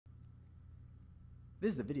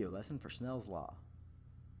This is the video lesson for Snell's law.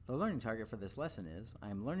 The learning target for this lesson is, I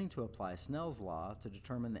am learning to apply Snell's law to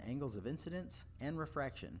determine the angles of incidence and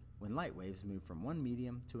refraction when light waves move from one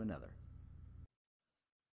medium to another.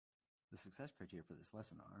 The success criteria for this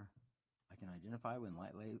lesson are, I can identify when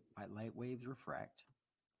light waves refract,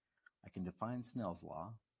 I can define Snell's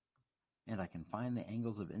law, and I can find the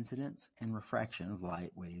angles of incidence and refraction of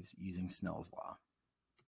light waves using Snell's law.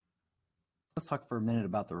 Let's talk for a minute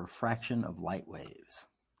about the refraction of light waves.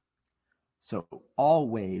 So all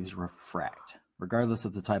waves refract, regardless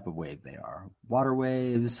of the type of wave they are. Water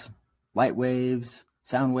waves, light waves,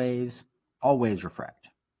 sound waves, all waves refract.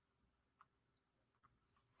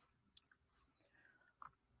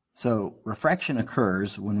 So refraction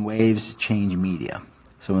occurs when waves change media.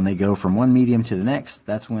 So when they go from one medium to the next,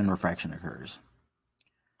 that's when refraction occurs.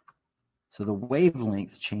 So the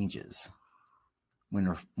wavelength changes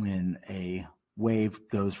when a wave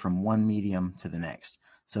goes from one medium to the next.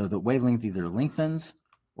 So the wavelength either lengthens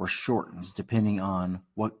or shortens depending on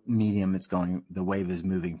what medium the wave is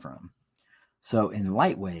moving from. So in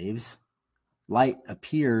light waves, light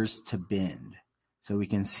appears to bend. So we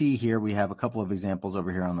can see here, we have a couple of examples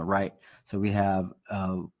over here on the right. So we have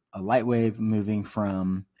a light wave moving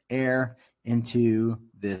from air into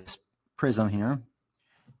this prism here,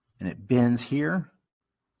 and it bends here,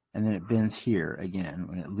 and then it bends here again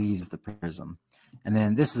when it leaves the prism. And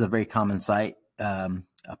then this is a very common sight, a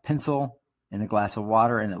pencil in a glass of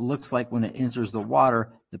water, and it looks like when it enters the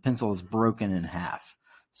water, the pencil is broken in half.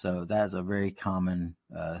 So that is a very common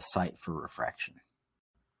sight for refraction.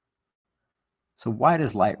 So why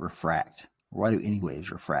does light refract? Why do any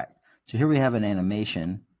waves refract? So here we have an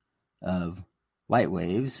animation of light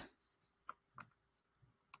waves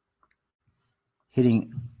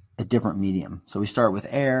hitting a different medium. So we start with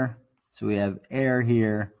air, so we have air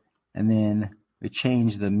here, and then we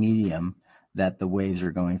change the medium that the waves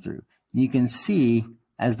are going through. And you can see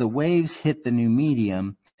as the waves hit the new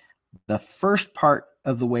medium, the first part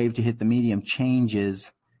of the wave to hit the medium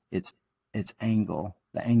changes its angle,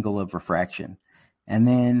 the angle of refraction. And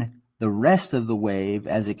then the rest of the wave,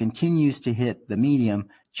 as it continues to hit the medium,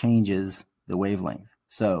 changes the wavelength.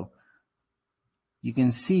 So you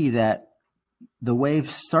can see that the wave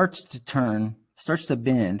starts to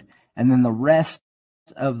bend, and then the rest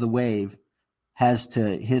of the wave has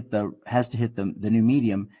to hit the new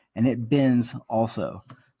medium, and it bends also.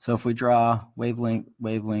 So if we draw wavelength,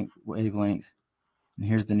 and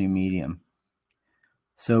here's the new medium.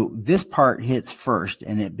 So this part hits first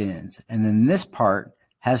and it bends, and then this part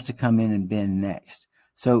has to come in and bend next.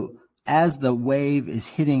 So as the wave is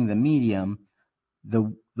hitting the medium,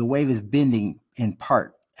 the wave is bending in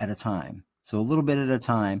part at a time. So a little bit at a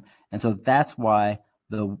time, and so that's why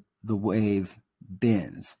the wave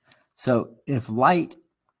bends. So if light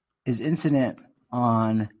is incident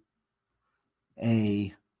on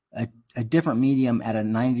a different medium at a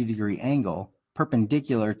 90-degree angle,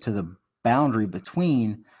 perpendicular to the boundary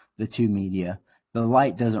between the two media, the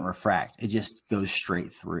light doesn't refract. It just goes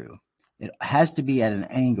straight through. It has to be at an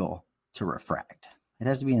angle to refract. It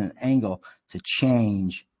has to be at an angle to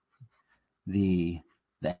change the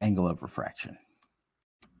angle of refraction.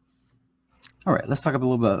 All right, let's talk a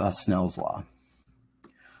little bit about Snell's law.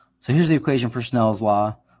 So here's the equation for Snell's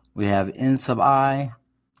law. We have n sub I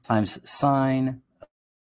times sine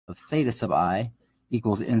of theta sub I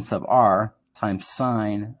equals n sub r times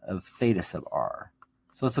sine of theta sub r.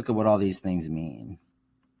 So let's look at what all these things mean.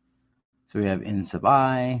 So we have n sub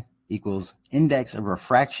I equals index of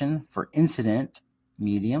refraction for incident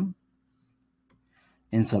medium.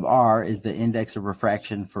 N sub r is the index of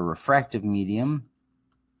refraction for refractive medium.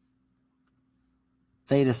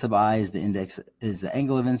 Theta sub I is the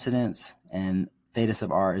angle of incidence, and theta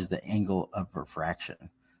sub r is the angle of refraction.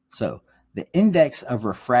 So the index of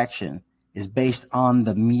refraction is based on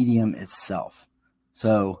the medium itself.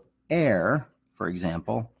 So air, for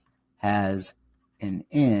example, has an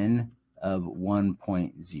n of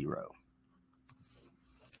 1.0.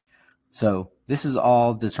 So this is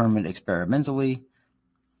all determined experimentally,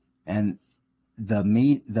 and the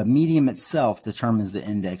medium itself determines the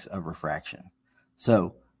index of refraction.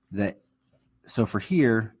 So for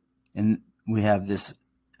here, and we have this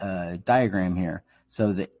diagram here.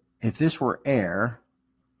 So that if this were air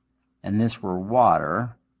and this were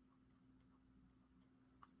water,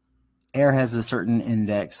 air has a certain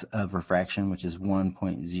index of refraction, which is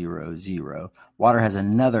 1.00. Water has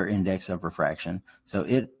another index of refraction, so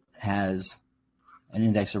it has an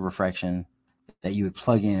index of refraction that you would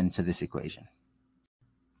plug into this equation.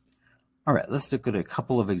 All right, let's look at a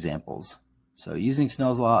couple of examples. So using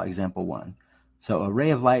Snell's law, example 1. So a ray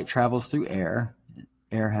of light travels through air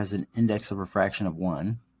air has an index of refraction of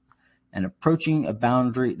 1, and approaching the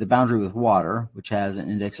boundary with water, which has an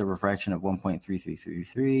index of refraction of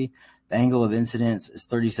 1.3333, the angle of incidence is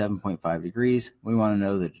 37.5 degrees. We want to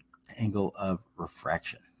know the angle of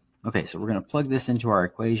refraction. Okay, so we're going to plug this into our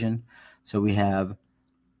equation. So we have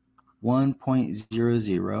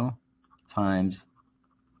 1.00 times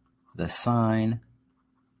the sine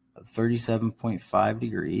of 37.5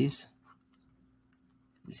 degrees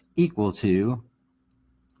is equal to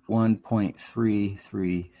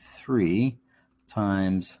 1.333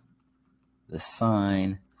 times the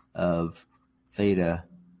sine of theta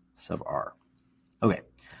sub r. Okay,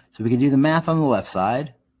 so we can do the math on the left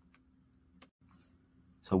side.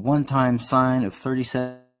 So 1 times sine of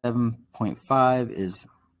 37.5 is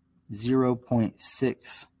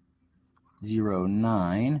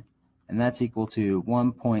 0.609, and that's equal to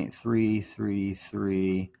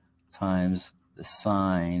 1.333 times the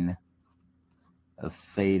sine of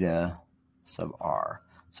theta sub r.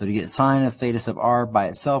 So to get sine of theta sub r by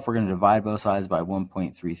itself, we're going to divide both sides by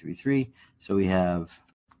 1.333. So we have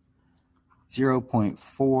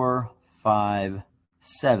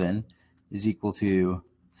 0.457 is equal to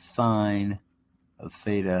sine of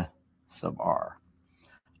theta sub r.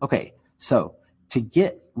 Okay, so to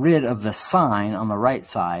get rid of the sine on the right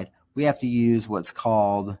side, we have to use what's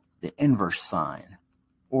called the inverse sine,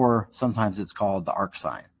 or sometimes it's called the arc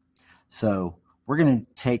sine. So we're going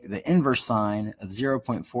to take the inverse sine of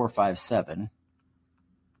 0.457,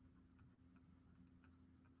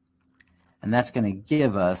 and that's going to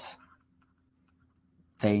give us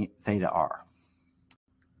theta r.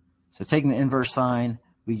 So taking the inverse sine,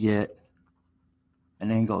 we get an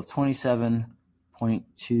angle of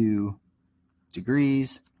 27.2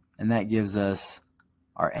 degrees, and that gives us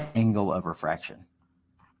our angle of refraction.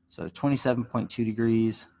 So 27.2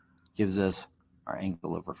 degrees gives us our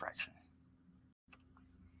angle of refraction.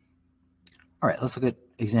 All right, let's look at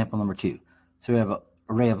example number 2. So we have a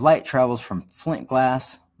ray of light travels from flint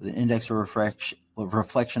glass with an index of reflection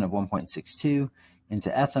of 1.62 into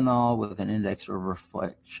ethanol with an index of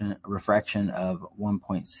refraction of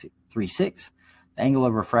 1.36. The angle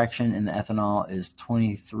of refraction in the ethanol is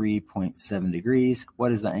 23.7 degrees.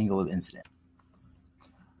 What is the angle of incidence?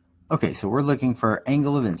 Okay, so we're looking for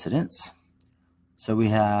angle of incidence. So we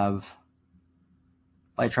have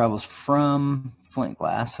light travels from flint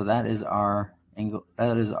glass, so that is our angle,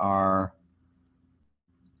 that is our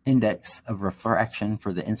index of refraction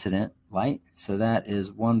for the incident light. So that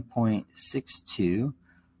is 1.62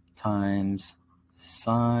 times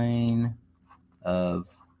sine of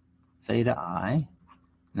theta I,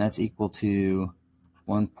 and that's equal to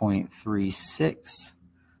 1.36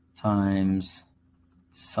 times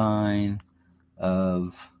sine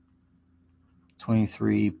of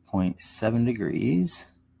 23.7 degrees.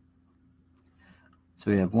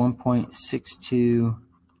 So we have 1.62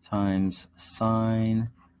 times sine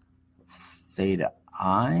theta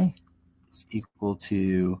I is equal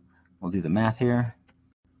to, we'll do the math here.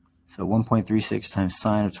 So 1.36 times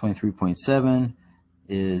sine of 23.7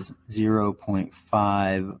 is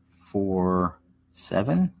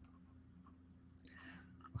 0.547.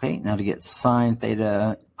 Okay, now to get sine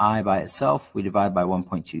theta I by itself, we divide by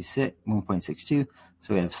 1.62.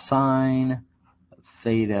 So we have sine of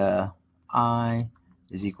theta I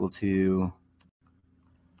is equal to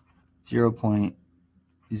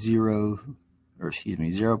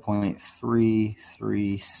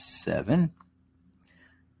 0.337.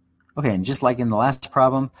 Okay, and just like in the last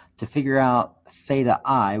problem, to figure out theta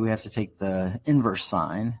I, we have to take the inverse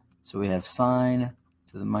sine. So we have sine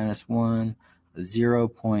to the minus 1 of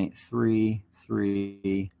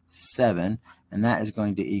 0.337, and that is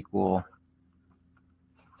going to equal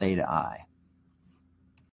theta I.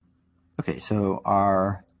 Okay, so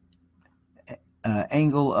our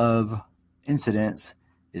angle of incidence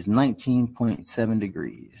is 19.7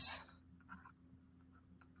 degrees.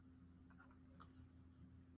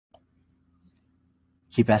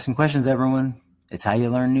 Keep asking questions, everyone. It's how you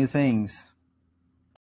learn new things.